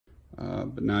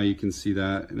but now you can see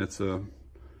that, and it's a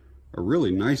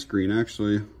really nice green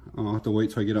actually. I'll have to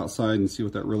wait till I get outside and see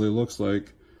what that really looks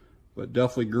like, but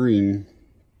definitely green.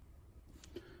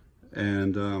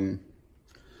 And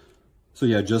so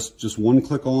yeah, just one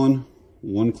click on,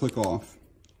 one click off.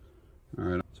 All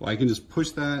right, so I can just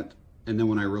push that, and then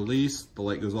when I release, the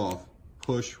light goes off.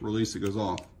 Push, release, it goes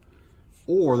off.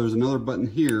 Or there's another button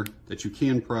here that you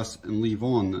can press and leave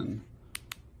on then.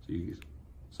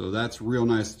 So that's real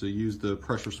nice to use the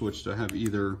pressure switch to have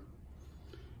either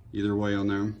way on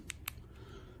there.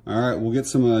 All right, we'll get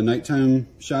some nighttime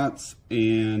shots,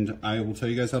 and I will tell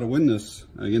you guys how to win this.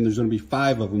 Again, there's gonna be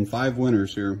 5 of them, 5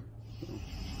 winners here.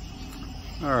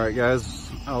 All right, guys,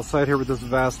 outside here with this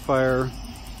VASTFIRE.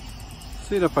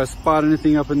 Seeing if I spot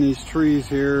anything up in these trees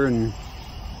here, and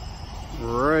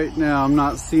right now I'm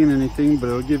not seeing anything, but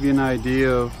it'll give you an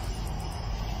idea of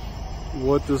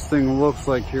what this thing looks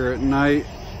like here at night.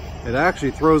 It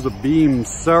actually throws a beam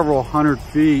several hundred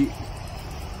feet.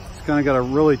 It's kind of got a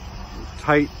really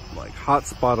tight, like, hot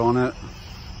spot on it.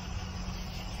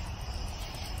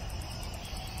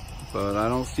 But I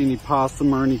don't see any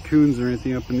possum or any coons or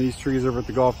anything up in these trees over at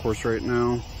the golf course right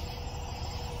now.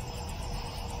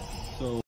 So